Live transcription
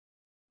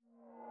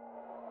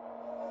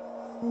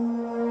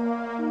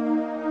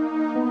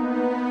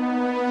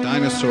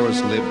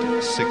Dinosaurs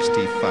lived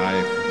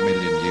 65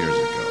 million years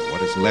ago.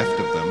 What is left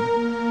of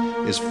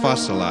them is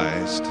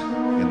fossilized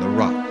in the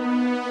rock.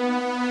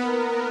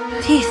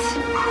 Teeth.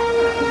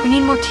 We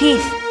need more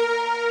teeth.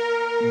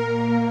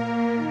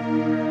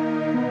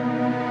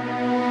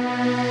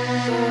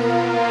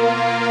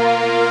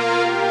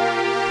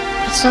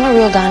 It's not a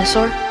real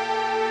dinosaur.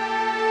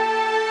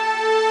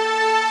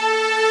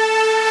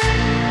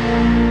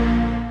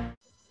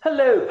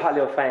 Hello,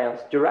 Paleo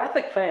fans,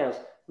 Jurassic fans,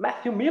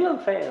 Matthew Millen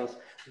fans.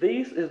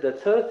 This is the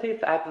 30th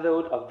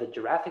episode of the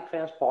Jurassic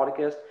Fans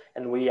podcast,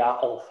 and we are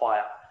on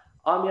fire.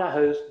 I'm your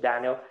host,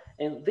 Daniel,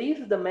 and this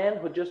is the man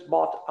who just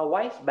bought a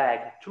ice bag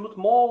to look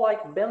more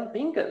like Ben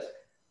Pincus,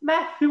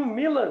 Matthew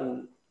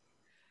Millen.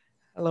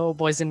 Hello,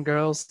 boys and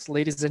girls,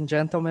 ladies and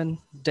gentlemen.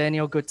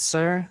 Daniel, good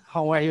sir.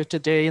 How are you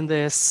today in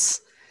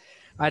this,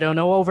 I don't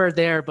know over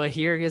there, but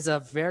here is a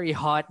very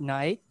hot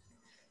night.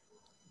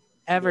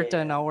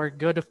 Everton, Yeah. our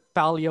good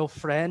paleo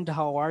friend,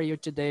 how are you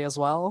today as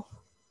well?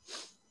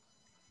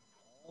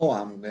 Oh,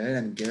 I'm good.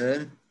 I'm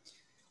good.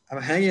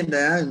 I'm hanging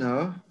there,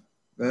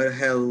 But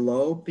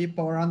hello,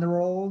 people around the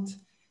world.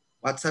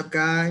 What's up,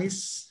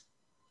 guys?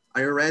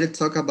 Are you ready to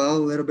talk about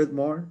a little bit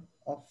more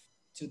of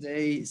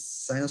today's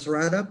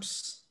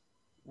Sinoceratops?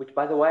 Which,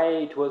 by the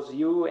way, it was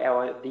you,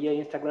 our dear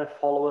Instagram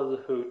followers,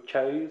 who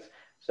chose,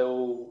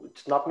 so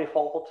it's not my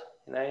fault,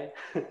 you know?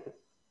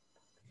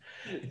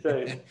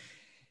 So,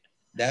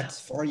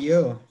 That's for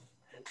you.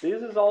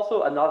 this is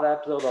also another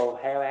episode of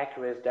How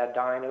Accurate is That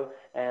Dino?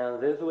 And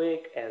this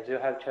week, as you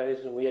have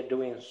chosen, we are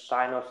doing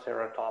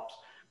Sinoceratops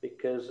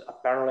because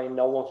apparently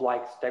no one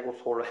likes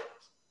Stegosaurus.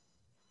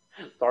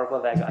 Sorry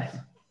for that, guys.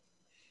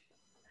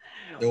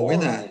 The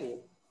winner. Alrighty.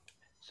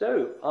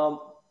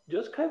 So,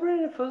 just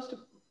covering the first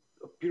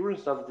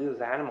appearance of this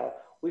animal,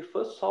 we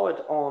first saw it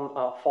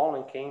on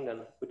Fallen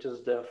Kingdom, which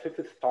is the fifth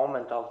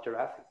installment of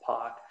Jurassic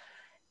Park.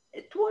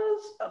 It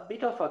was a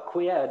bit of a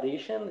queer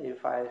addition,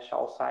 if I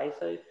shall say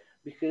so,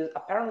 because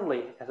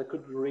apparently, as I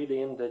could read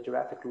in the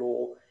Jurassic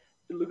lore,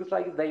 it looks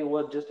like they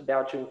were just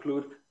about to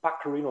include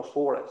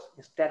Pachyrhinosaurus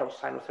instead of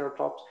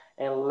Sinoceratops,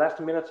 and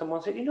last minute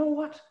someone said, you know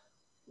what?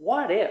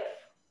 What if?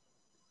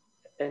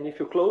 And if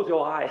you close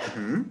your eyes,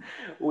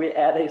 we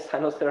add a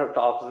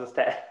Sinoceratops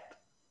instead.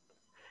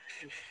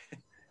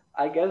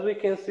 I guess we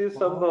can see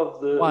some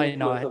of the Why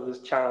influence not? of this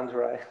challenge,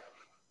 right?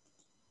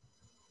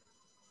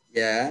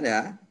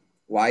 Yeah.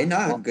 Why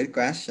not? Well- Good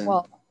question.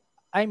 Well,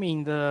 I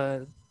mean,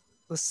 the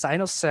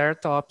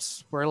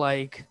Sinoceratops were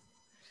like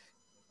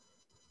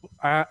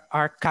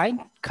are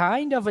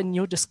kind of a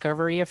new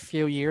discovery a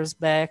few years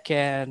back,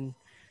 and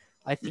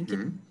I think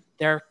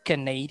they're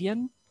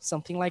Canadian,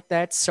 something like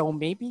that. So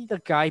maybe the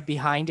guy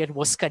behind it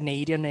was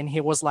Canadian, and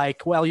he was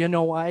like, "Well, you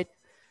know what?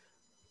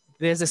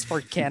 This is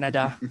for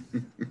Canada."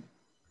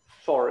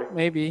 Sorry.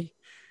 Maybe.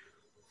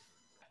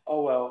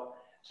 Oh well.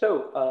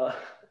 So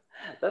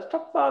let's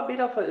talk about a bit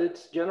of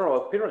its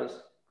general appearance.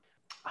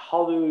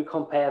 How do you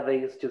compare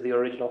these to the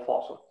original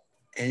fossil?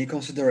 Any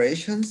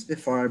considerations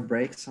before I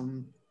break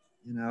some,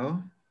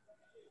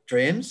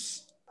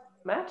 dreams?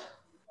 Matt?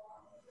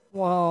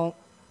 Well,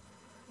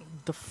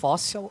 the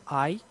fossil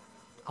I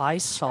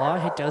saw,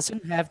 he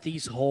doesn't have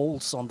these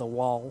holes on the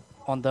wall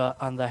on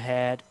the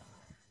head.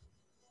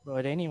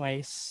 But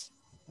anyways,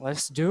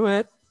 let's do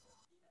it.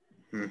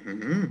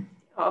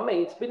 I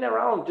mean, it's been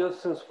around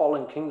just since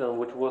Fallen Kingdom,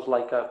 which was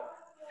like a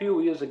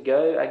few years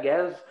ago, I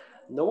guess.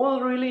 No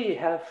one really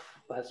has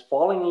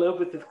fallen in love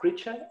with this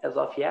creature as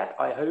of yet.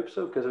 I hope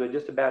so, because we're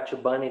just about to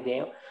burn it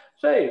down.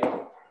 So,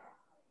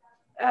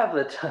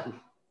 Everton,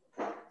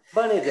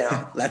 burn it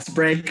down. Let's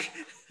break.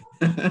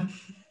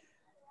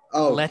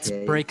 Let's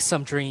Okay. break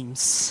some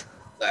dreams.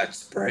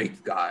 Let's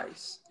break,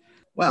 guys.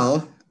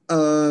 Well,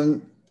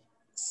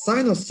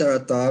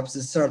 Sinoceratops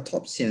is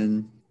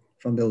ceratopsian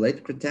from the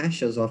late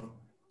Cretaceous of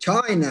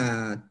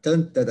China.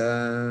 Dun, dun,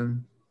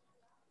 dun.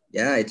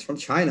 Yeah, it's from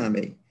China,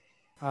 mate.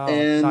 Oh,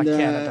 not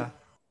Canada.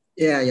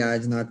 Yeah,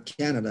 it's not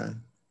Canada.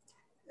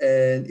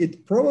 And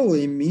it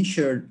probably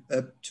measured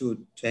up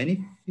to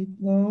 20 feet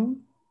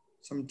long,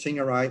 something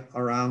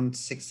around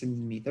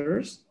 16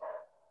 meters,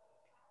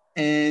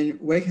 and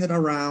weighed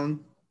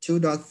around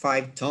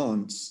 2.5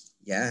 tons.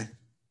 Yeah,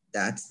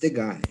 that's the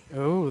guy.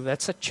 Oh,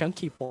 that's a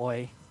chunky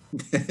boy.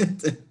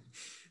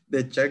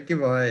 The chunky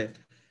boy.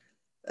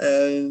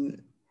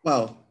 And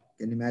well,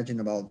 can you imagine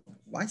about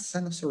why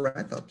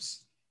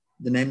Sinoceratops?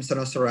 The name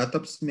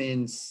Sinoceratops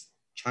means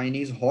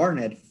Chinese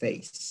horned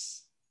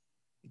face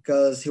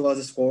because he was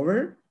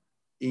discovered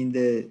in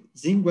the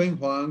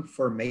Jingguanghuang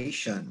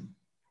Formation.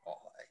 Oh,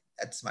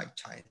 that's my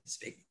Chinese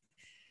speaking.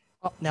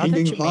 Well, now that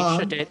you Ingen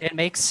mentioned it, it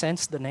makes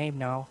sense, the name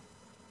now.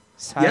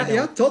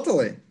 Yeah,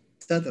 totally.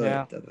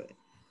 Yeah.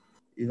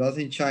 It was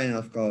in China,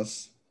 of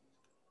course.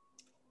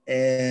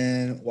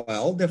 And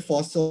well, the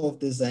fossil of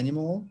this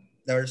animal,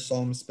 there are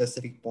some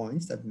specific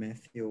points that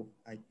Matthew,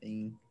 I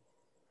think,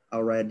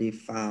 already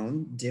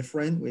found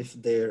different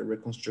with the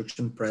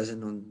reconstruction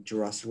present on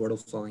Jurassic World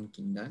of Fallen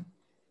Kingdom.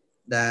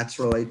 that's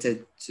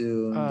related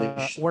to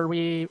the. Were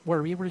we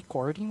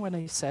recording when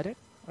I said it?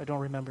 I don't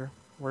remember.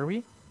 Were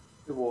we?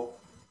 Well,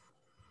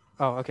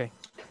 Oh, okay.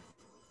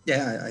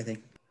 Yeah, I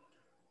think.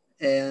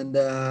 And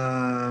there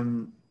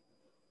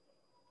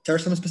are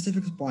some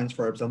specific points.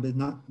 For example,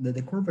 not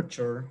the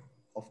curvature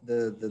of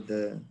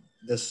the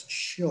this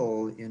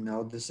shield,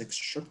 this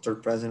structure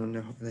present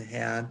on the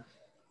head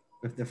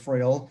with the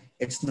frill,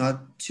 it's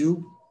not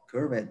too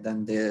curved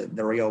than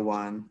the real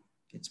one.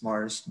 It's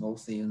more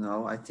smoothly,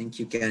 I think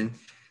you can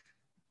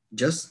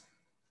just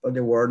put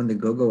the word on the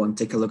Google and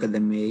take a look at the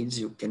image.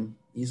 You can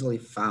easily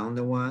find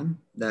the one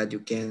that you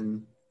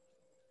can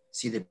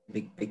see the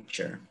big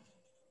picture.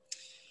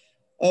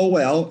 Oh,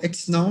 well,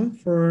 it's known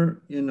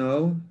for,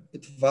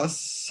 it was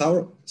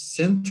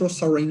central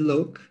saurine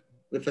look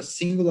with a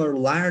singular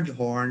large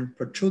horn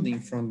protruding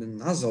from the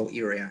nozzle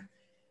area.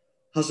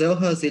 Hazel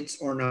has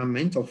its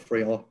ornamental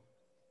frill.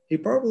 He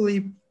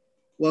probably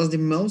was the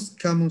most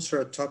common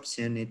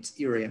ceratopsian in its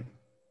area,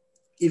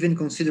 even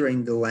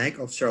considering the lack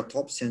of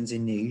ceratopsians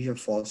in the Asian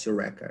fossil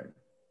record.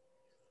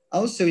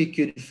 Also, it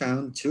could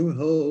found two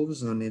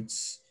hooves on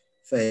its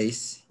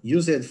face,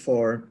 used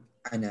for,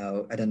 I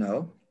don't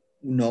know,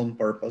 unknown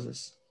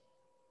purposes.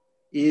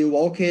 It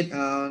walked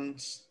on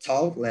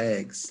stout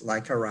legs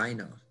like a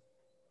rhino.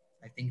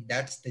 I think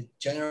that's the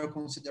general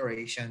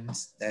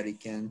considerations that it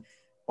can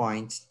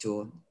point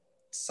to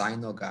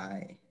Sino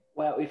guy.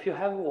 well, if you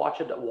haven't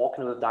watched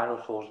Walking with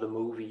Dinosaurs, the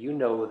movie, you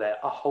know that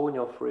a hole in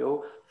your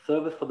frill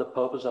serves for the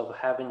purpose of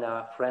having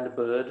a friend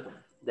bird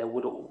that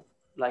would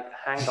like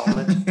hang on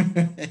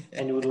it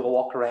and you would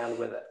walk around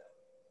with it.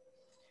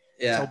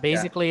 So Yeah, yeah.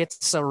 basically,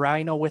 it's a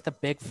rhino with a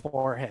big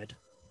forehead.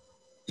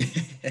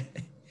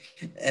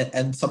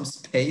 And some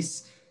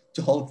space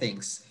to hold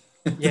things.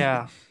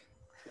 Yeah.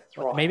 That's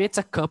right. Maybe it's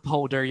a cup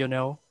holder.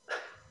 Yeah,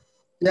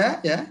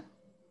 yeah.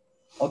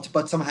 Or to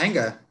put some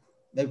hanger,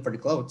 maybe for the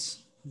clothes.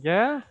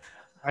 Yeah.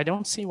 I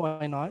don't see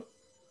why not.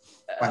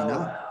 Why Oh, not?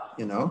 well,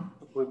 You know?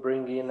 we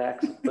bring in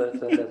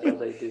experts and that's what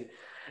they do.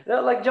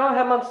 Like John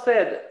Hammond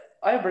said,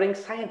 I bring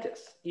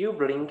scientists, you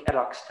bring a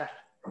rock star.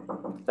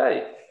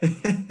 Hey,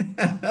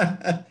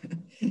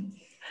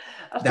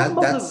 let's talk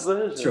about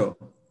that's true.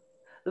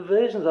 the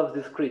versions of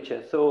this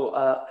creature. So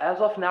as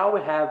of now,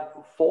 we have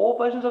four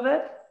versions of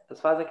it, as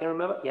far as I can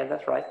remember. Yeah,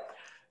 that's right.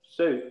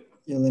 So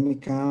Yeah, let me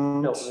no,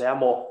 count. there are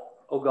more.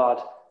 Oh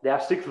God, there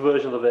are six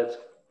versions of it.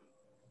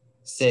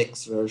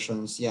 6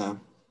 versions, yeah.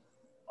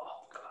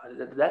 Oh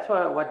God, that's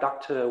what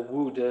Doctor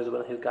Wu does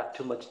when he's got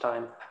too much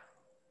time.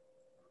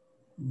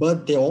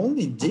 But the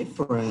only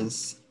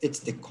difference it's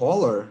the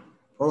color,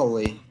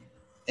 probably,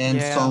 and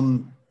Yeah.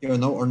 some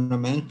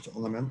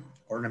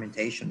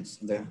ornamentations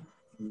the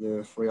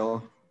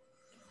frill.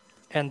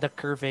 And the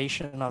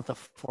curvation of the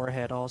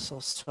forehead also.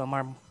 Some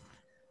are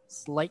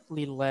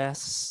slightly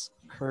less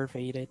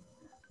curvated.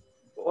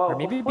 Or Well,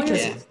 maybe for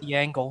because Yeah. you, it's the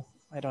angle.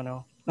 I don't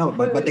know. No,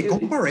 for but the you,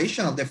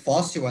 comparison of the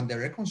fossil and the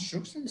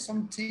reconstruction is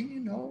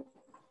something,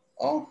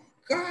 oh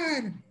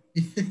God,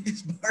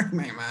 it's burning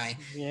my mind.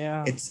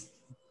 Yeah. It's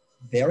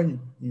very,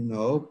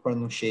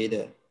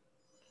 pronunciated.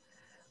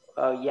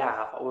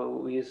 yeah,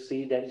 we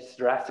see that it's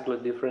drastically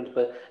different.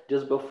 But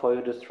just before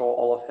you destroy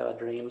all of your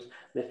dreams,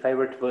 the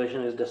favorite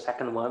version is the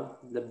second one,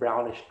 the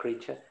brownish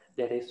creature.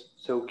 That is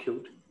so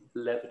cute.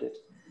 Loved it.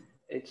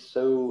 It's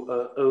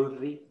so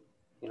earthy.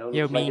 You Looks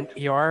like mean it's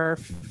your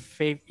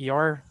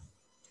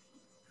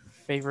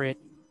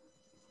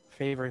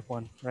favorite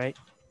one, right?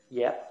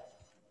 yeah.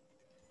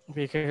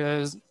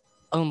 Because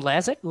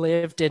unless it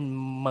lived in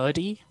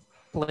muddy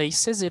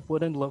places, it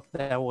wouldn't look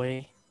that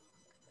way.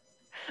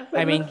 I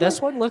But mean,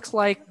 looks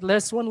like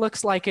this one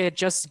looks like it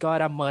just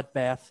got a mud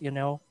bath.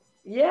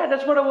 yeah,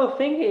 that's what I was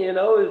thinking.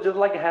 It's just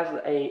like it has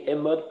a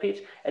mud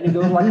pit and it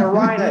goes like a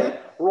rhino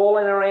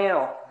rolling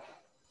around.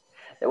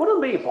 That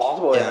wouldn't be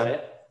possible Yeah.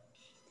 anyway.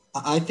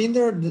 I think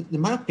in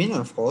my opinion,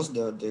 of course,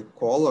 the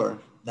color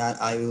that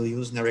I will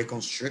use in the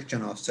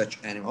reconstruction of such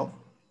animal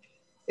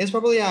is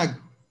probably a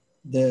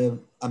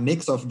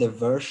mix of the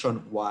version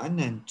 1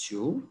 and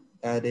 2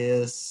 that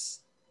is,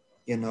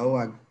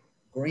 a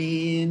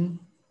green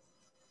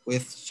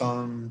with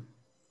some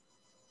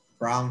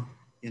brown,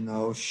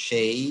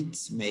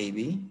 shades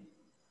maybe.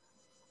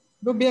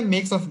 It will be a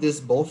mix of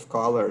these both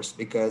colors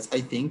because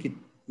I think it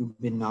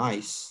would be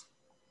nice.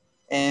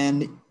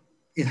 And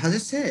it has I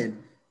said,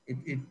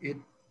 it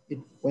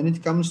when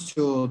it comes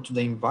to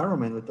the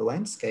environment with the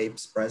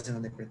landscapes present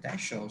on the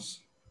Cretaceous,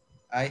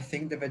 I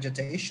think the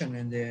vegetation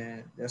and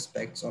the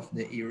aspects of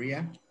the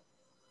area,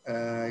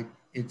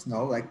 it's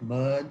like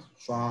mud,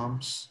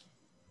 swamps,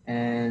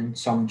 and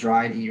some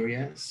dried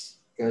areas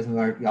because we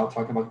are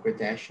talking about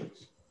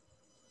Cretaceous.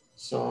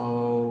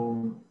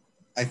 So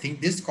I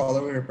think this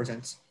color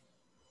represents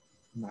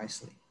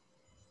nicely.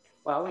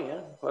 Well,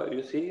 yeah. Well,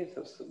 you see,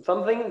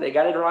 something they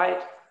got it right.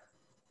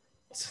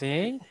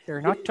 See, you're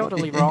not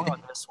totally wrong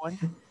on this one.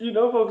 Folks,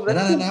 No, that's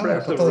no, no, no, you're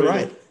impressive, totally really.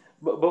 right.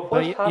 But before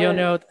But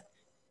starting,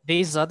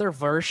 these other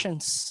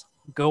versions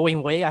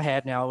going way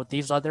ahead now.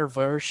 These other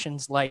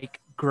versions like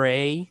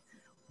gray,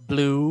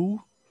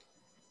 blue,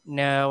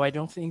 No, I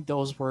don't think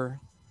those were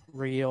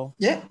real.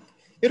 Yeah,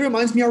 it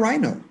reminds me of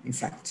rhino, in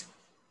fact.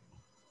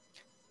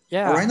 A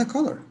Yeah, rhino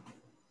color.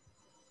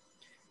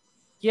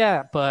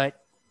 yeah, but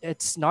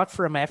it's not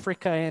from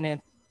Africa,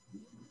 and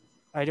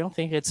I don't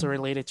think it's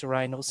related to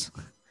rhinos.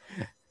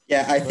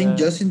 Yeah, I think But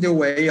just in the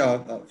way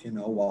of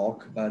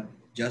walk, but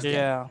just that.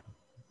 yeah,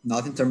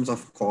 Not in terms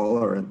of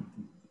color and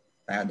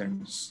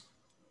patterns,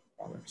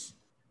 colors.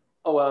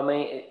 Oh, well, I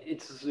mean,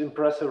 it's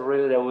impressive,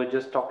 really, that we're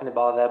just talking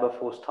about that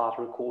before we start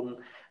recording.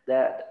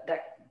 That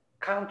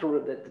can't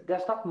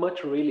there's not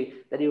much really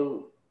that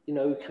you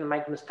can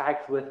make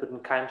mistakes with when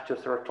it comes to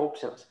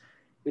ceratopsians.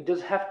 You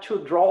just have to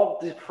draw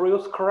the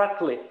frills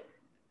correctly,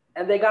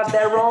 and they got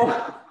that wrong.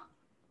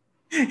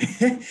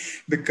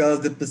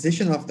 Because the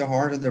position of the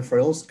heart and the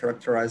frills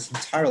characterize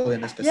entirely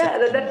in a Yeah,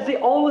 specific that's animal. the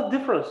only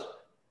difference.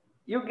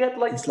 You get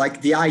like It's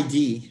like the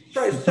ID.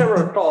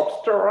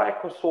 Triceratops,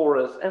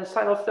 Styracosaurus, and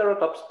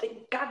Sinoceratops. They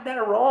got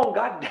that wrong.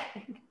 God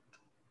dang.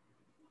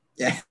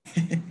 Yeah.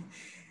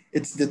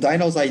 It's the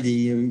dino's ID.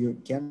 You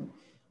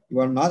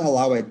are not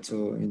allowed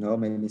to,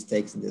 make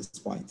mistakes in this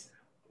point.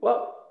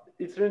 Well,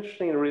 it's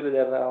interesting, really,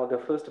 that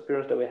the first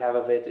appearance that we have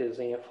of it is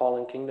in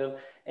Fallen Kingdom,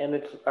 and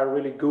it's a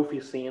really goofy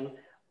scene.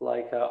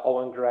 Like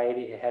Owen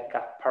Grady, he had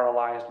got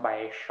paralyzed by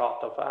a shot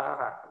of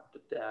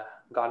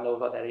God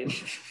knows what that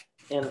is,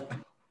 and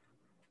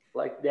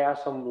like there's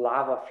some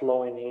lava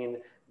flowing in,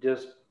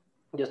 just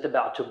just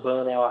about to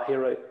burn our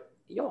hero,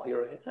 your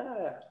hero.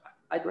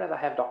 I'd rather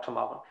have Dr.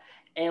 Marvin.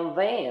 And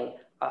then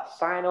a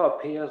Sino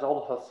appears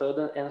all of a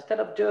sudden, and instead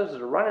of just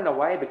running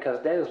away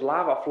because there's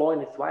lava flowing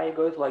its way, he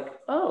goes like,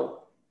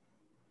 "Oh,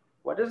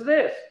 what is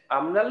this?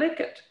 I'm gonna lick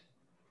it."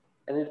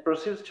 And it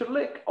proceeds to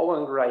lick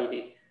Owen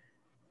Grady.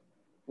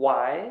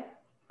 Why?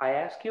 I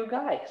ask you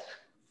guys.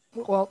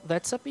 well,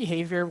 that's a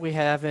behavior we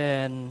have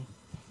in,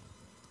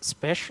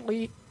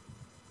 especially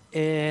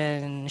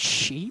in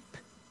sheep,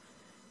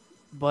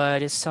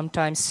 but it's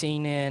sometimes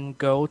seen in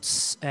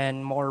goats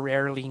and more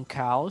rarely in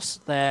cows.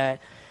 That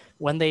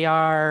when they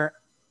are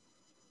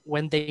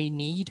when they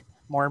need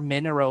more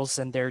minerals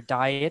in their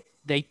diet,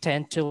 they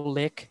tend to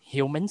lick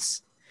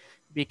humans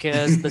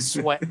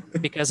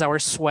because our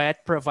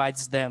sweat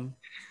provides them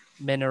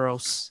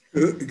minerals.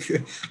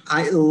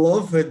 I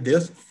love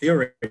this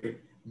theory.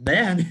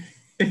 Man,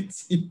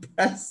 it's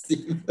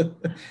impressive.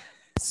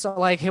 So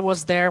like he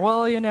was there,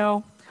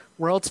 well,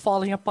 world's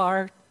falling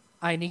apart.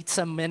 I need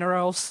some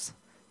minerals.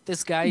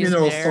 This guy is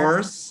Mineral there.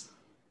 source.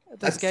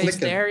 This Let's guy is lick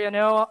him.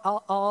 there,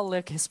 I'll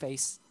lick his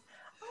face.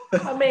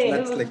 I mean, he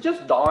Let's was lick.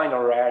 just dying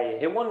already.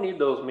 He won't need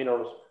those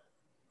minerals.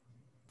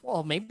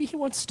 Well, maybe he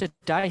wants to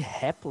die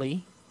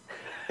happily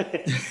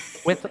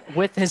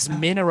with his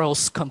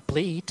minerals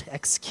complete.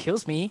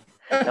 Excuse me.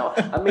 No,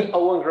 I mean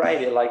Owen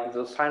Grady, like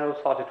the Sinus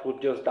thought it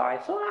would just die,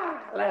 so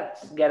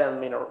let's get him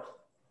minerals.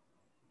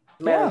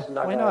 Yeah, Man's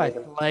not why gonna need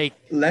not? them.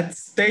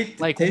 Let's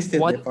Like taste it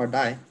before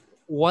die.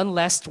 one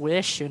last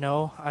wish,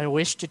 I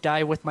wish to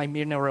die with my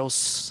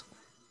minerals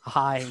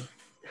high.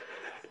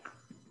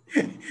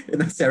 In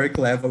a seric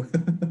level.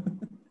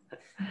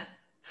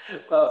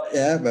 Well,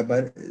 Yeah,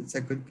 but it's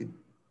a good.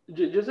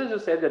 just as you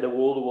said that the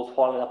world was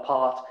falling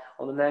apart,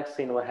 on the next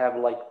scene we have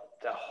like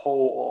the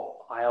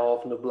whole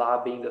Isle of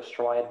Nublar being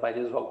destroyed by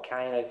this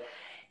volcano,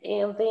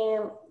 and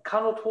then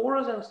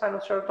Carnotaurus and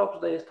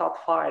Sinoceratops they start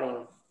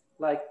fighting.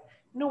 Like,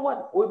 you know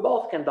what? We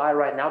both can die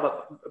right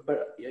now,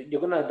 but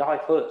you're gonna die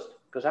first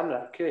because I'm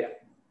gonna kill you.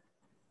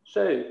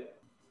 So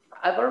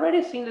I've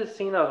already seen this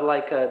scene of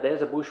like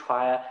there's a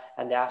bushfire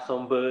and there are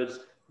some birds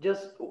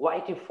just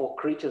waiting for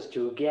creatures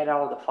to get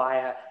out of the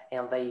fire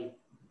and they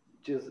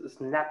just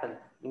snapping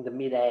in the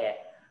midair.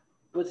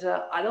 But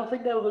I don't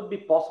think that would be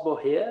possible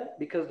here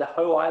because the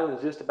whole island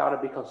is just about to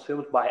be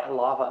consumed by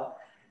lava.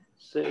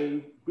 So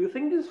do you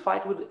think this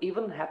fight would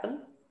even happen?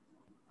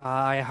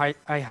 I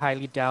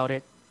highly doubt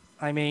it.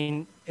 I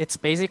mean, it's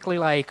basically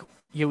like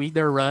you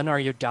either run or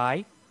you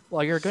die.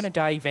 Well, you're gonna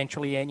die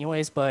eventually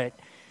anyways, but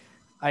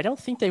I don't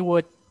think they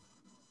would.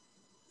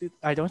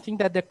 I don't think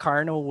that the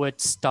Carno would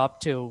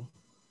stop to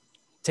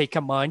take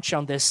a munch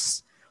on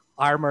this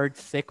armored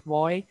thick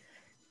boy,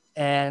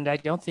 and I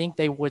don't think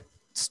they would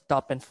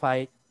stop and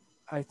fight.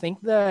 I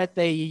think that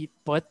they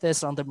put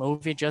this on the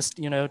movie just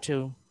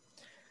to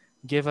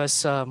give us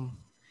some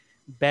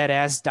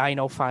badass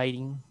dino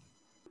fighting.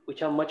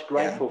 Which I'm much Yeah.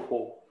 grateful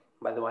for,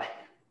 by the way.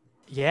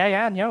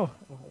 Yeah, no.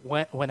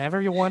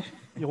 Whenever you want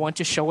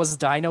to show us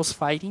dinos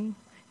fighting,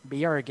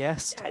 be our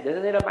guest. Yeah,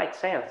 doesn't it make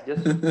sense?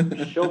 Just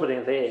shove it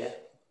in there.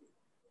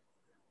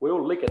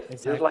 We'll lick it,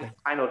 just like Exactly.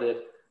 Dino did.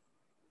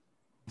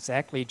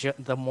 Exactly.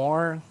 The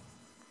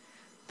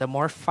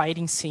more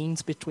fighting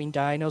scenes between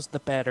dinos, the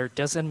better.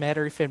 Doesn't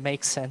matter if it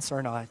makes sense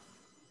or not.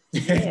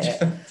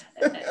 Yeah,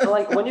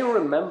 like when you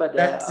remember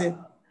that That's it.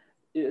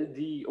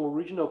 the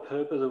original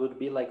purpose would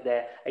be like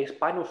that a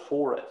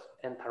Spinosaurus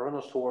and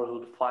Tyrannosaurus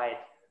would fight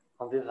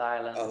on this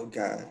island Oh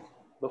god.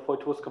 before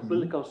it was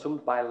completely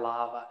consumed by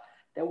lava.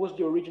 That was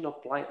the original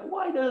plan.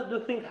 Why does the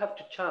thing have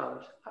to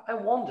change? I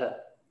wonder.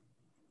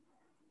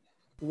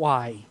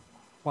 Why?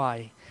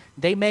 Why?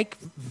 They make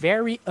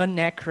very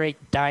inaccurate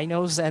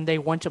dinos, and they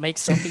want to make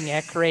something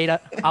accurate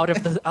out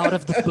of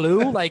the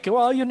blue. Like,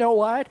 well, you know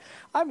what?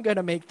 I'm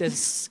gonna make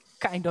this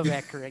kind of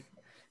accurate.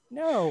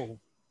 No,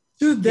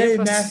 Today, give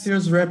us.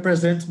 Matthews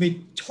represents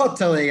me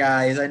totally,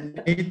 guys. I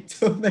need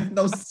to make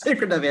no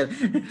secret of it.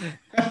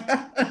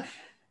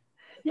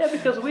 Yeah,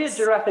 because we're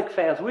Jurassic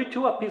fans. We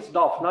too are pissed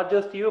off, not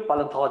just you,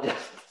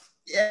 paleontologists.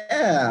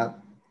 Yeah,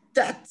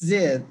 that's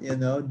it. You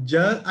know,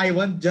 just I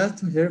want just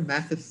to hear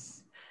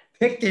Matthews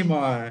pick him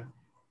on.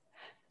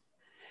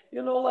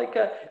 You know, like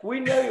we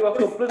know you are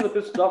completely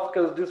pissed off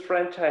because this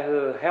franchise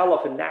is a hell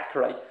of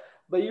inaccurate,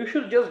 but you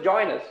should just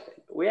join us.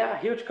 We are a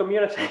huge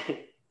community.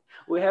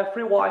 We have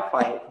free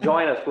Wi-Fi.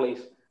 Join us, please.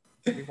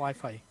 Free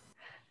Wi-Fi.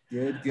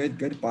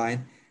 Good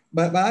point.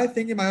 But I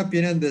think, in my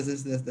opinion, this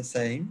is the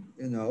same.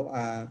 You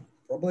know,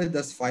 probably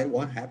this fight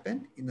won't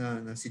happen in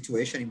a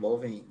situation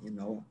involving, you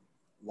know,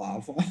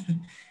 lava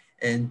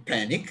and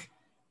panic.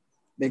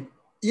 Like,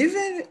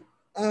 even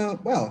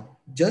well,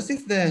 just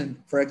if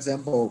then, for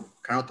example,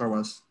 Carnotaur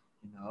was,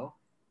 you know,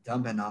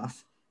 dumb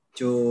enough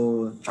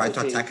to try to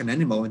Okay. attack an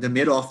animal in the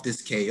middle of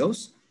this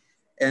chaos,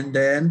 and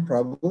then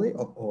probably,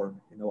 or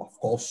you know, of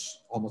course,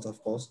 almost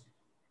of course,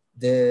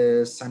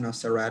 the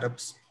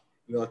Sinoceratops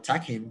will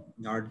attack him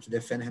in order to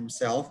defend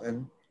himself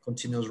and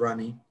continues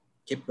running,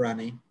 keep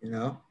running. You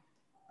know,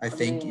 I I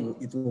think mean,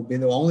 it will be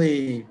the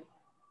only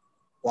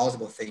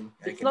plausible thing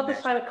I it's can not the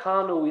imagine.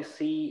 Sinocano we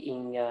see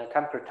in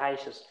Camp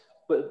Cretaceous,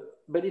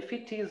 but if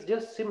it is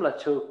just similar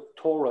to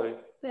Toro,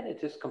 then it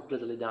is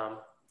completely dumb.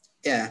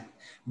 Yeah,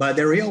 but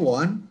the real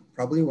one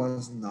probably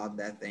was not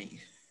that thing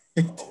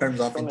in Oh, terms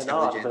of certainly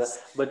not. intelligence.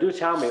 But do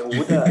tell me,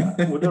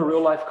 would a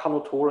real life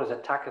Carnotaurus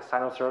attack a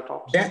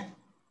Sinoceratops? that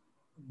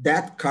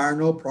that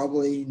Carno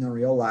probably in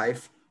real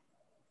life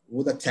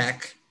would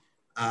attack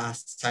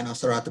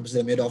Sinoceratops in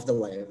the middle of the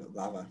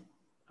lava.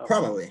 Okay.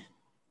 Probably,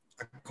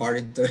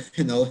 according to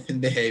you know in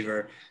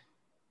behavior.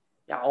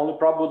 Yeah, only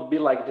problem would be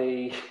like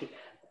the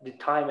the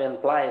time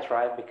and place,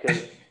 right? Because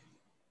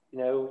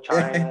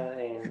China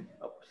and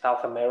South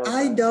I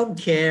America. don't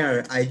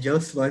care. I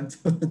just want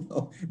to you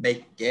know,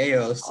 make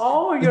chaos.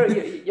 Oh,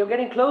 you're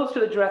getting close to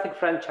the Jurassic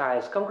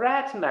franchise.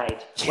 Congrats,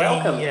 mate.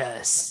 Welcome.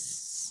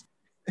 Yes.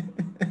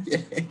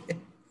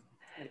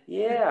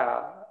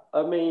 Yeah,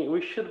 I mean,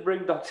 we should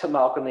bring Dr.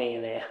 Malcolm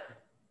in there.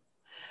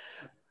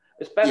 Yeah,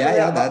 Especially,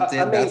 yeah, that's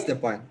I it. That's the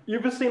mean, point.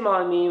 you've seen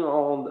my meme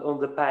on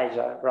the page,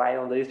 right?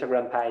 On the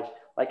Instagram page.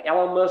 Like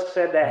Elon Musk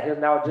said that he's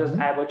now just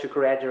Mhm. able to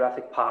create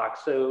Jurassic Park.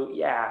 So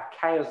yeah,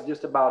 chaos is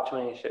just about to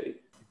ensue.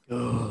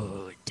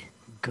 Good.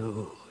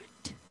 Good.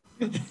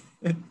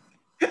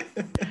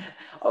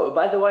 Oh,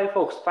 by the way,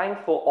 folks,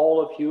 thanks for all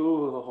of you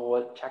who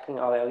are checking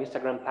our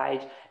Instagram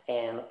page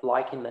and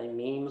liking the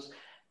memes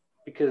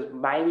because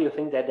maybe you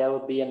think that there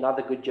would be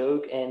another good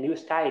joke and you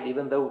stayed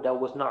even though there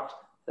was not.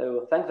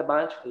 So thanks a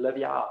bunch. Love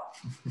y'all.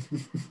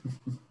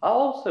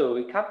 Also,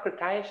 in Camp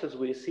Cretaceous,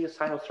 we see a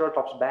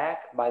Sinoceratops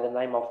back by the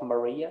name of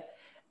Maria,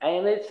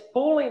 and it's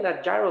pulling a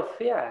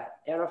gyrosphere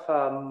out of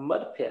a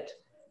mud pit.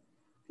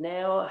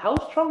 Now, how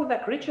strong is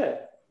that creature?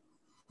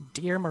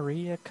 Dear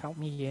Maria, count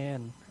me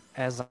in,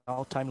 as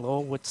all-time low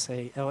would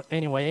say.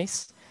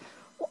 Anyways,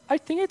 I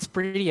think it's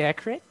pretty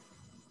accurate.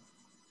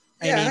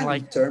 I mean, Yeah,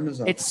 like, in terms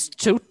of it's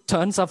 2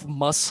 tons of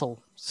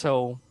muscle,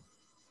 so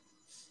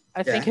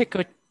I think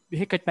yeah,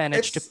 he could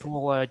manage to it's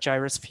pull a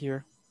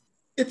gyrosphere.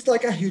 it's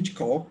like a huge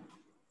call.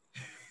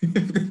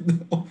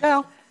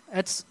 Yeah,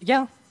 it's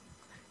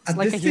At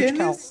like a this huge end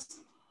cow.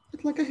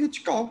 it's like a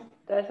huge call.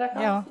 That's a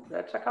cow. Yeah,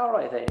 That's a cow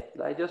right there.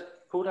 They just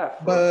put some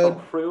But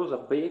frills, a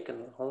beak,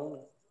 and a horn.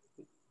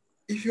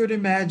 if you'd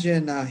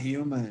imagine a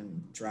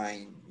human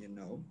trying, you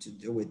know, to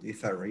do it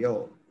with a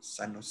real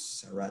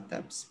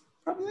Sinoceratops,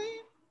 probably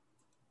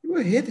you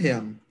will hit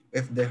him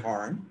with the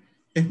horn,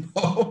 you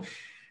know,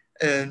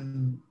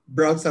 and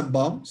brought some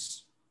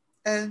bombs,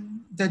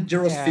 and the yeah,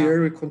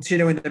 gyrosphere will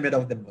continue in the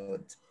middle of the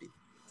mud.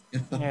 You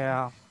know?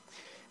 yeah.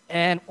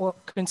 And well,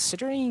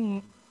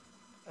 considering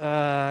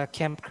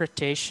Camp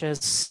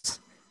Cretaceous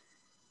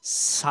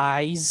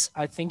size,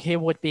 I think he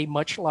would be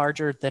much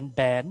larger than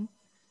Ben.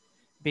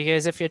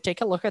 Because if you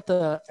take a look at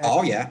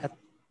Oh yeah.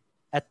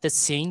 at the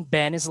scene,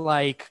 Ben is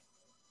like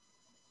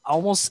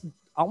almost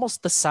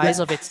almost the size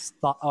Let,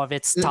 of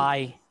its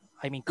thigh.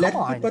 I mean, come let me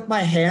on. put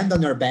my hand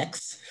on your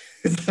backs.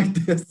 It's like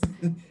this.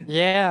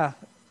 Yeah,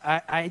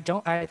 I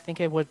don't. I think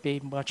it would be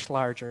much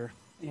larger.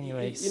 You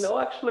Anyways, know,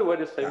 actually, what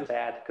is so Yeah.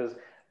 sad because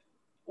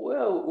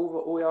well,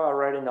 we are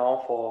already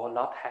known for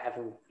not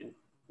having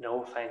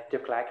no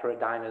scientifically accurate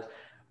dinos,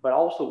 but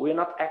also we're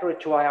not accurate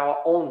to our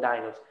own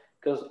dinos.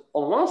 Because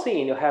on one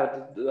scene you have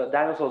the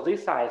dinosaurs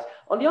this size,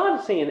 on the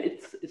other scene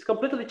it's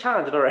completely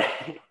changed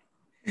already.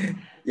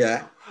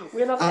 Yeah.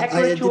 We're not I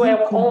accurate to didn't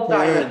our own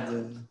compare dinos.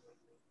 the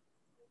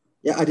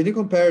yeah, I didn't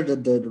compare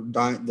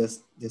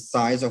the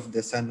size of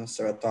the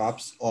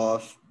Sinoceratops of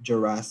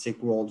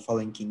Jurassic World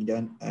Fallen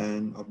Kingdom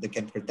and of the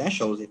Camp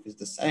Cretaceous if it's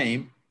the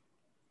same,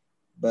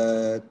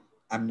 but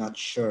I'm not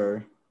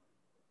sure.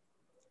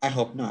 I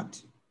hope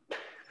not.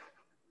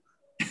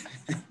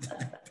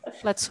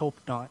 let's hope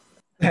not.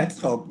 Let's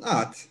hope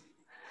not.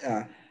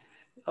 Yeah.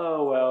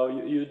 Oh well,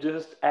 you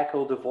just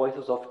echo the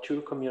voices of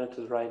two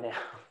communities right now.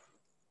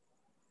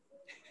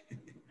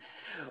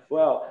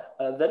 Well,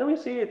 then we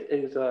see it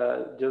is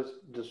just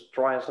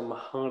destroying some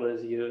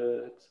hundreds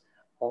years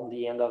on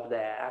the end of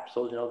the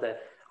episode. You know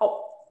that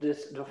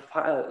this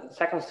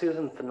second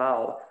season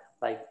finale,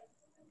 like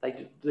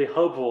the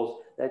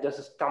herbals that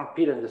just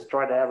stampede and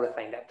destroyed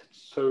everything. That's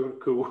so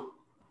cool.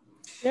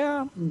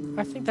 Yeah,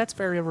 I think that's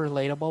very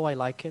relatable. I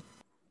like it.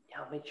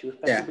 Yeah, me too,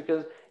 especially Yeah.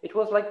 because it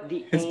was like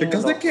the It's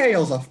because end the of.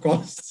 chaos, of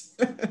course.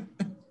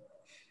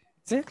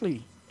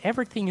 Exactly.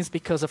 Everything is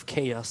because of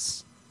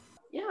chaos.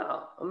 Yeah,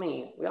 I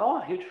mean, we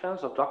are huge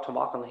fans of Dr.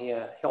 Markham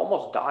here. He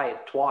almost died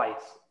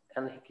twice,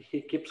 and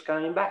he keeps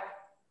coming back.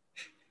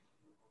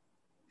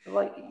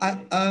 Like,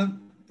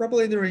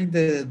 Probably during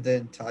the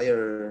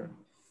entire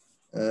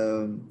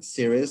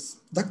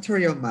series, Dr.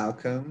 Young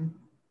Malcolm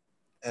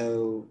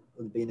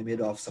would be in the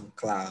middle of some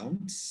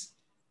clowns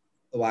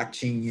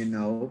watching,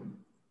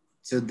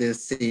 to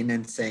this scene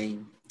and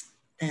saying,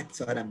 that's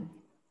what I'm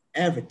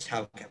ever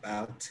talking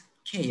about.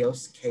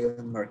 Chaos, chaos,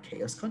 and more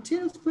chaos.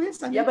 Continues,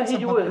 please. I yeah, need but some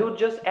he'll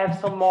just add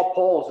some more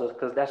pauses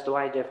because that's the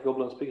way Jeff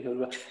Goldblum speaks.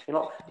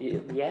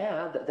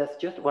 Yeah, that's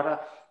just what I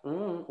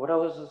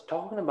was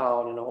talking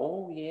about.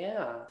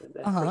 Yeah,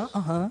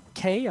 that's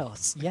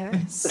Chaos,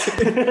 yes.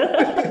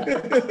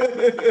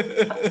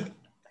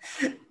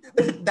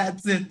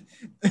 That's it.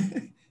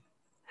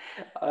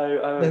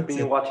 I've That's been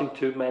it. watching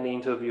too many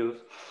interviews.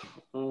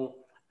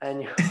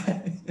 Anyway,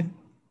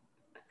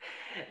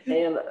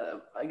 and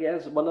I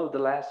guess one of the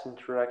last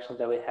interactions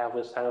that we have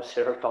with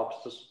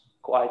Sinoceratops is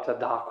quite a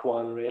dark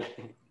one,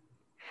 really,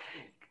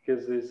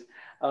 because it's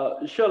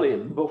surely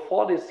Mhm.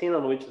 before the scene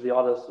on which the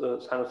other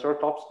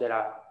Sinoceratops that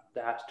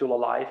are still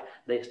alive,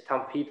 they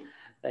stampede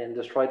and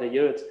destroy the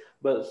yurts.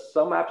 But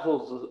some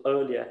episodes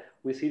earlier,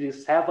 we see the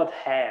severed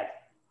head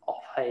of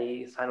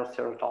a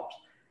Sinoceratops.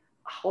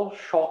 How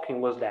shocking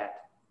was that?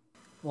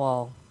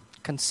 Well,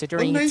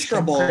 considering it's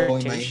Camp Unmentionable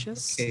in my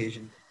Cretaceous,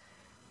 occasion.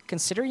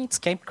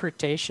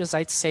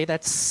 I'd say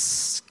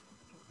that's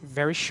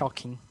very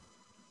shocking.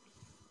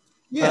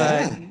 But,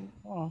 Yeah.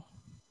 well,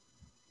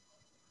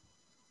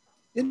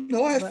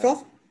 I but felt I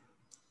felt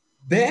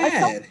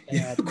bad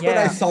bad. when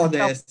I Yeah, saw I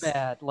felt this.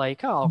 bad.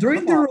 Like, oh, During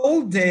come the on.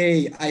 roll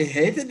day, I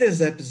hated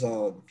this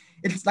episode.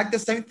 It's like the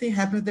same thing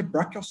happened with the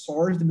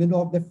Brachiosaurus in the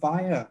middle of the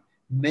fire.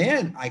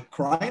 Man, I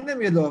cried in the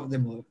middle of the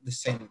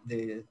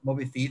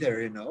movie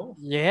theater,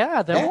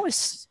 Yeah, that That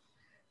was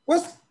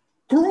was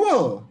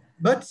cruel,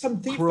 but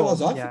something cruel. Yeah.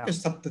 philosophical,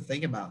 something to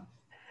think about.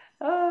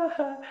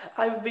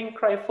 I've been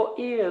crying for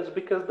years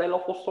because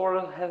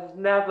Dilophosaurus has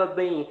never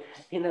been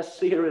in a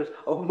series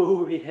or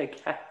movie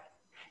again.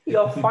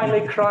 You're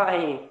finally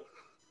crying.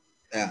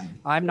 Yeah,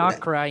 I'm not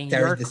that, crying.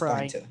 there's You're this point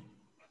crying. too.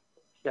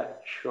 Yeah,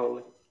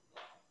 surely.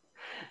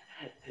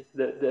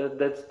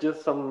 That's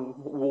just some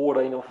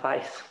water in your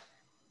face.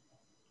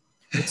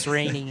 It's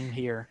raining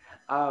here.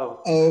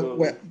 Oh, Oh, surely.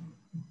 well,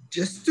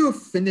 just to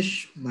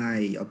finish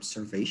my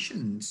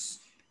observations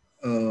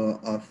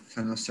of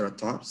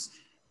Sinoceratops,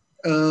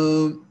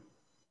 um,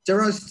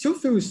 there are still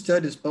few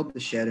studies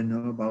published yet,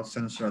 about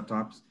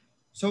Sinoceratops.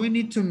 So we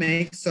need to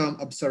make some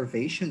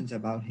observations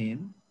about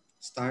him,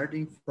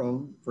 starting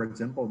from, for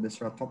example, the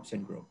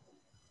Ceratopsian group.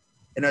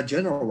 In a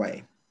general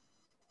way,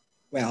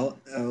 well,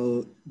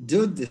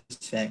 due to this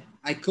fact,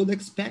 I could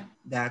expect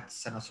that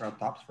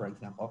Sinoceratops, for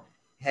example,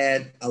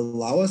 had a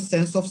lower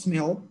sense of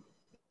smell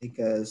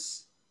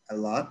because a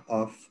lot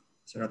of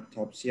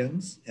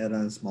ceratopsians had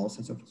a small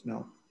sense of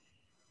smell,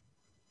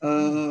 a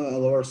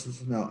lower sense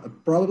of smell.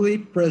 Probably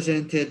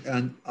presented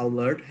an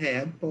alert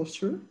head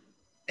posture,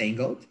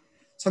 angled,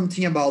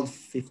 something about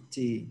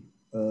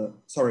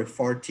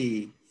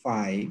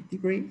 45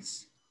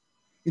 degrees,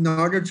 in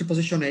order to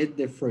positionate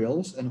the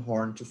frills and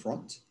horn to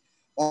front,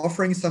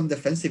 offering some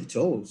defensive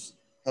tools,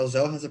 as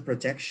well as a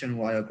protection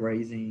while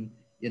grazing,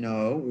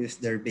 with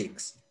their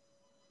beaks.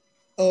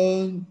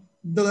 The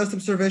last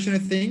observation, I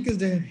think, is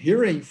the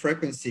hearing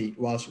frequency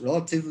was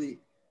relatively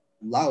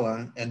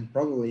lower and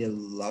probably a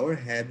lower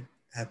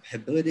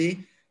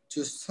ability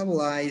to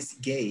stabilize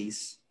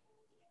gaze,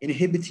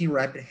 inhibiting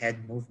rapid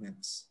head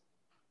movements.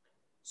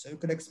 So you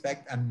could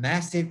expect a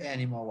massive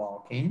animal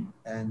walking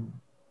and,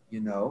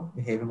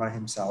 behaving by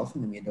himself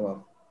in the middle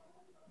of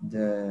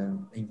the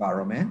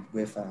environment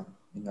with,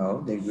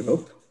 the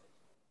group.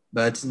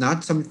 But it's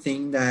not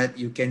something that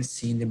you can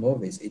see in the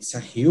movies. It's a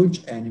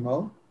huge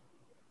animal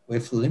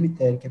with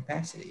limited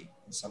capacity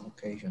in some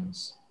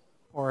occasions.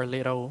 Or a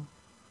little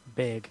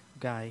big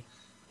guy.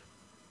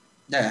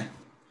 Yeah,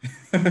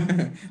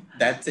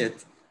 that's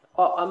it.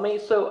 I mean,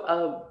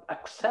 so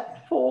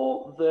except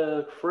for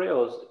the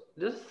frills,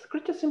 this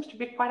creature seems to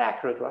be quite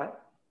accurate, right?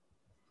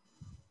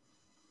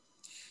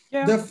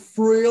 Yeah. The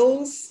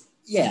frills,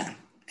 yeah.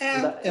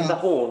 And Yeah, the yeah.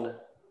 horn.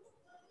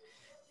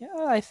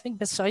 Yeah, I think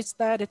besides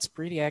that, it's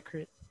pretty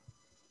accurate.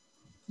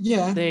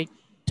 Yeah. They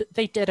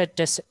did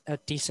a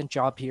decent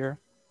job here.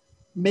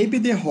 Maybe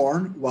the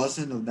horn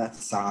wasn't of that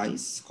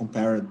size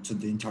compared to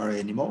the entire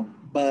animal,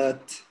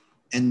 but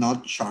and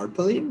not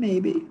sharply,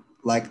 maybe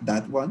like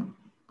that one.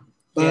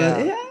 But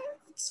Yeah, yeah,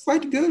 it's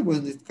quite good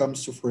when it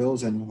comes to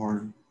frills and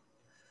horn.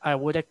 I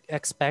would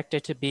expect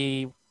it to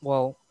be,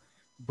 well,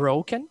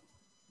 broken,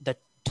 the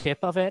tip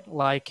of it,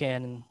 like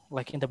in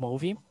the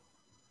movie,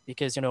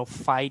 because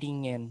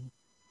fighting and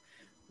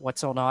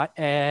what's or not,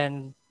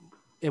 and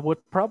it would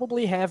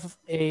probably have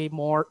a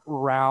more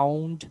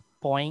round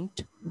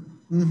point,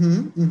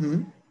 Mm-hmm,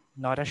 mm-hmm.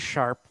 not a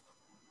sharp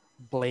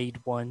blade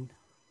one.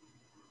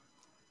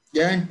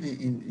 Yeah,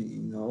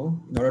 in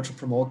order to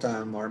promote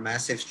a more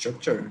massive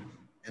structure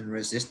and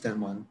resistant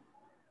one.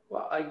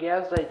 Well, I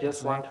guess they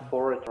just went Exactly.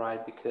 for it,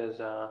 right? Because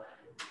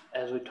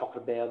as we talked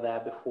about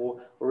that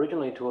before,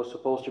 originally it was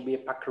supposed to be a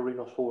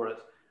Pacorinosaurus,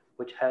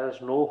 which has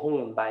no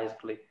horn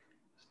basically.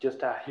 It's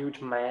just a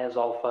huge mass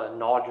of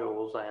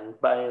nodules and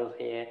bones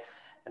here,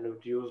 and it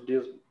would use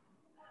this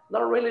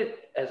not really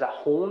as a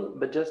horn,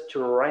 but just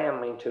to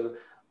ram into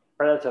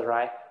predator,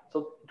 right?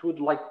 So it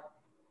would like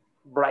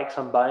break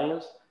some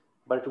bones,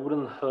 but it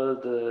wouldn't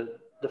hurt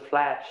the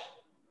flesh,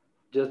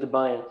 just the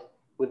bones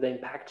with the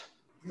impact.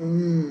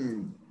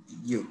 Mm,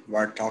 you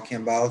are talking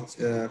about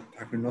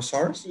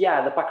Pachynosaurus?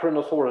 Yeah, the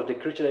Pacorinosaurus, the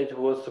creature that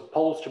was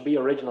supposed to be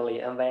originally,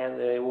 and then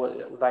they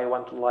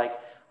went to like,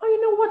 oh, you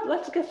know what?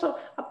 Let's get some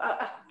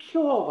a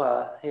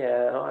clover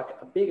here, like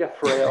a bigger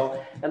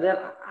frill, and then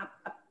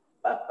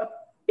a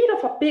bit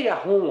of a bigger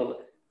horn,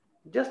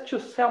 just to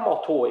sell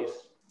more toys.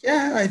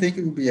 Yeah, I think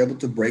it will be able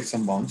to break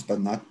some bones, but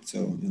not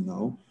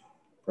to,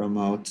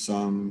 promote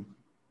some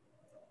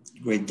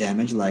great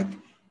damage, like,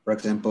 for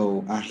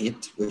example, a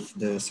hit with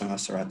the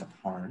Sinoceratops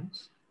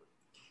horns.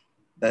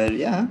 But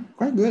yeah,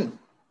 quite good.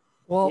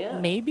 Well, Yeah,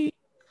 maybe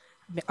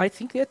I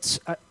think it's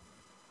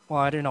well,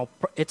 I don't know.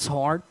 Its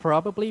horn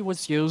probably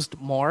was used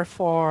more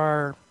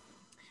for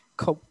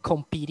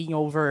competing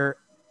over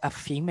a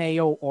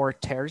female or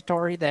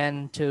territory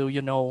than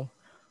to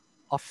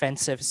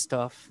offensive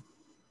stuff.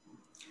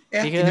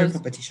 Yeah, inner Because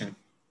competition.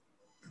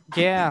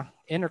 yeah,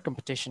 inner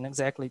competition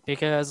exactly.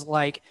 Because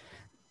like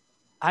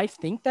I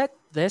think that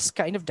this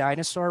kind of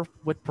dinosaur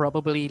would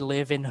probably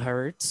live in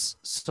herds,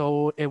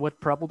 so it would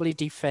probably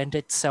defend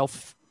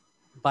itself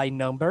by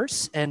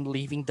numbers and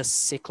leaving the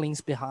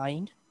sicklings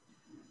behind.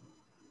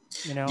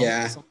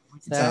 Yeah, Something like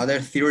it's that. another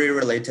theory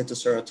related to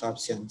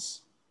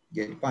ceratopsians.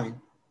 Get it fine.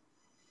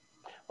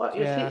 well,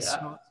 you Yeah. see,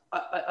 So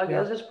I yeah.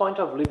 guess this point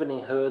of living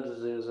in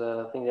herds is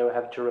a thing that we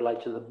have to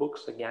relate to the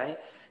books again,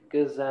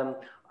 because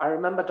I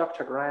remember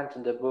Dr. Grant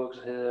in the books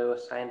who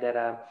was saying that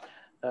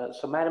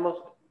some animals,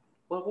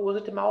 what was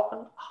it, the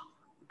Malcolm?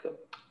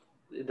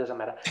 It doesn't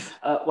matter.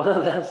 One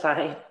of them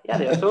saying, yeah,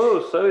 they are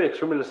so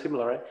extremely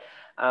similar, right?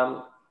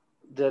 Um,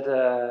 that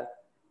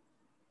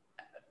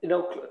you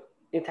know,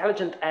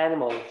 intelligent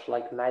animals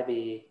like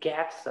maybe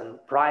cats and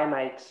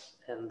primates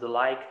and the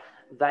like,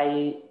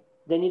 they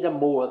they need a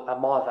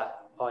mother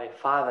or a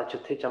father to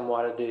teach them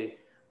what to do.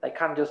 They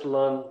can't just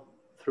learn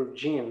through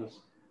genes.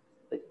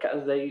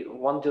 They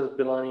won't just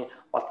be learning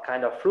what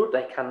kind of fruit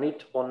they can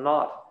eat or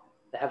not.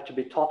 They have to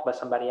be taught by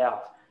somebody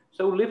else.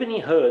 So living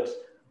in herds,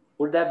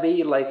 would that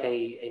be like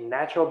a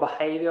natural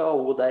behavior,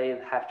 or would they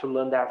have to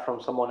learn that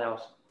from someone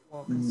else?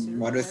 Well,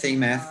 What do you think,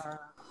 Math?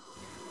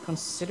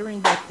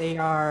 considering that they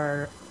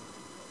are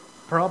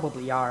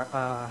probably are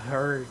a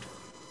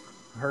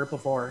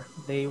herbivore,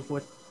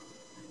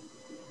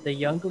 the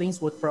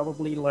younglings would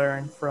probably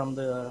learn from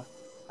the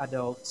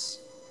adults.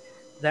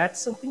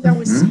 That's something that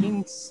we see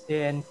Mm-hmm.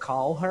 in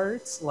cow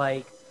herds,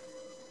 like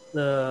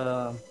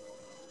the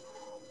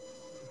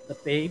the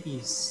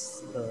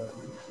babies.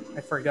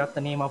 I forgot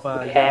the name of The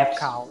a young calves.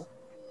 cow.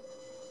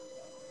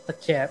 The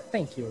calf.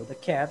 Thank you. The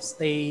calves.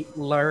 They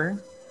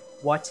learn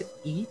what to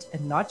eat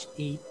and not to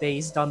eat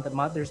based on the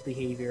mother's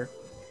behavior.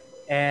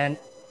 And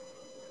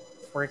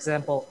for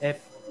example, if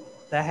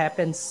that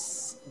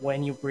happens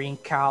when you bring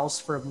cows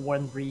from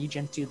one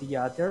region to the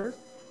other,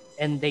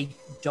 and they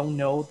don't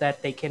know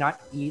that they cannot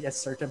eat a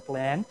certain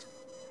plant,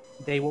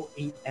 they will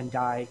eat and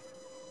die.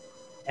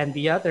 And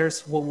the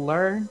others will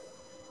learn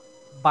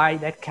by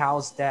that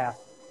cow's death.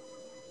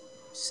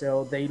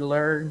 So they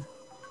learn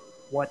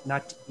what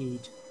not to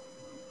eat.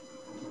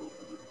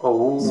 So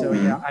Oh,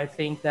 yeah, Mm-hmm. I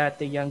think that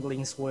the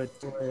younglings would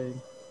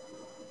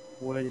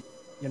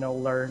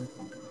learn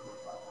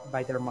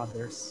by their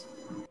mothers.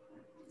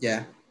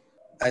 Yeah,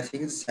 I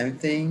think it's the same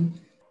thing.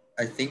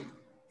 I think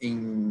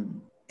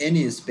in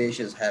any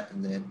species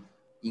happen that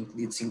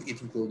it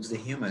includes the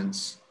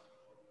humans,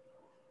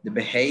 the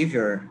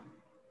behavior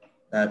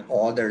that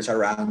others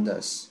around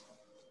us,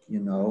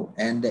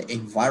 and the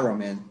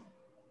environment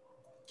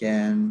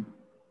can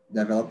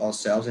develop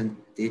ourselves and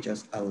teach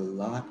us a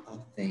lot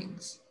of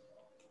things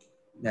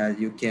that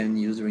you can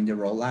use during the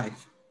real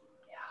life.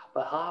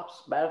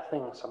 perhaps bad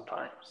things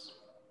sometimes.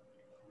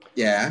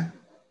 Yeah,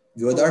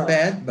 good or Well,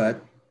 bad,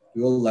 but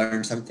you will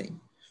learn something.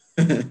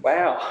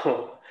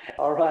 wow.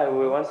 All right,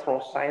 we went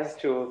from science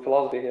to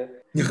philosophy here.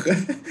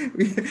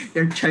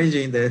 You're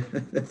changing the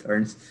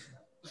terms.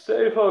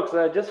 So, folks,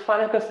 just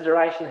final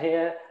consideration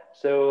here.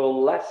 So,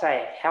 let's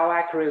say, how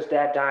accurate is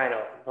that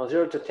dino? On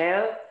 0 to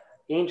 10,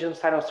 Ingen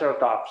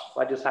Sinoceratops.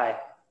 What do you say?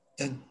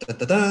 Dun, dun,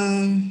 dun,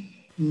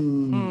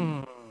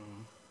 dun.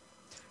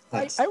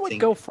 Let's I would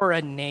think. go for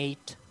an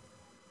 8.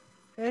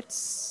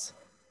 Was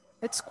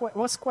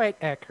quite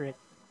accurate.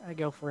 I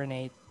go for an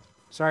 8.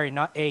 Sorry,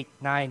 not 8,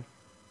 9.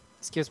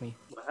 Excuse me.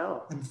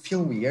 Wow. I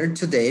feel weird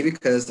today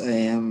because I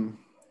am,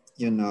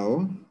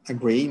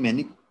 agreeing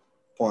many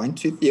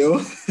points with you.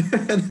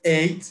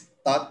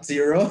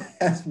 8.0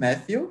 as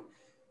Matthew.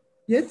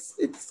 Yes,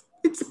 it's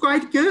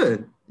quite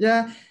good.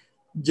 Yeah,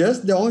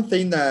 just the only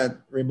thing that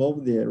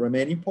remove the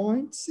remaining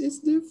points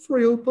is the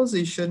frill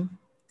position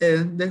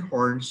and the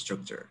horn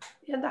structure.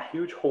 And that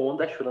huge horn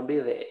that shouldn't be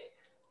there.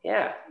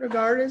 Yeah.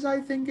 Regardless, I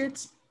think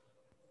it's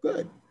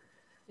good.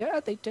 Yeah,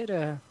 they did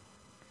a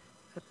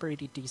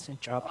pretty decent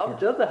job I'm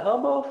here. just a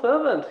humble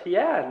servant.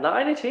 Yeah,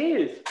 9 it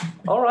is.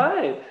 All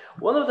right.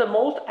 One of the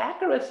most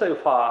accurate so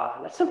far.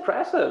 That's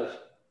impressive.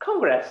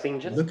 Congrats,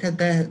 Ingen. Look at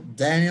that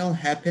Daniel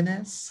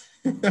happiness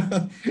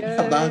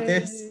about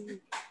this. Yay.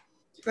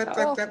 Clap, Well,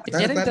 clap, clap, we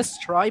clap, didn't clap.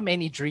 destroy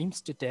many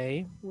dreams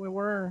today. We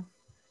were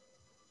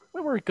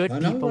good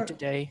people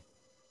today.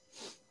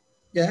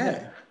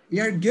 Yeah, we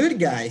are good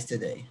guys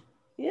today.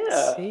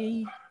 Yeah.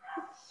 See?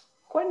 It's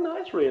quite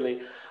nice,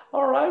 really.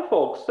 All right,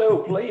 folks. So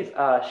please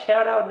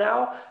shout out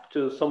now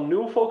to some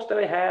new folks that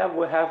we have.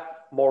 We have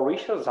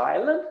Mauritius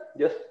Island,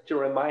 just to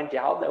remind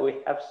y'all that we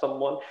have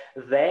someone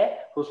there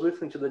who's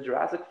listening to the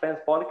Jurassic Fans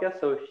podcast.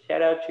 So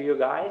shout out to you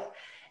guys.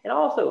 And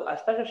also a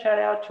special shout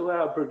out to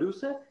our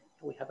producer.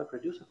 We have a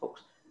producer,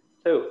 folks.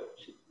 So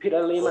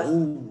Peter Lima,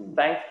 Oh,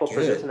 thanks for good.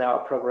 producing our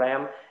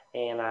program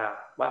and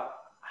well,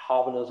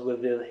 helping us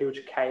with the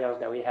huge chaos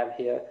that we have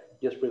here,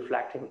 just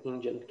reflecting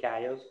Indian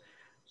chaos.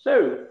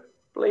 So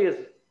please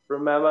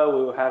remember,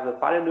 we will have the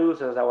party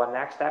news as our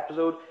next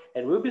episode,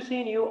 and we'll be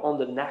seeing you on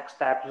the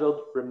next episode.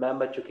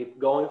 Remember to keep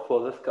going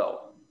for this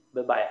goal.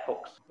 Bye bye,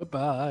 folks.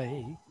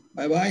 Bye-bye.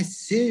 Bye bye.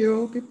 See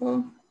you,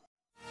 people.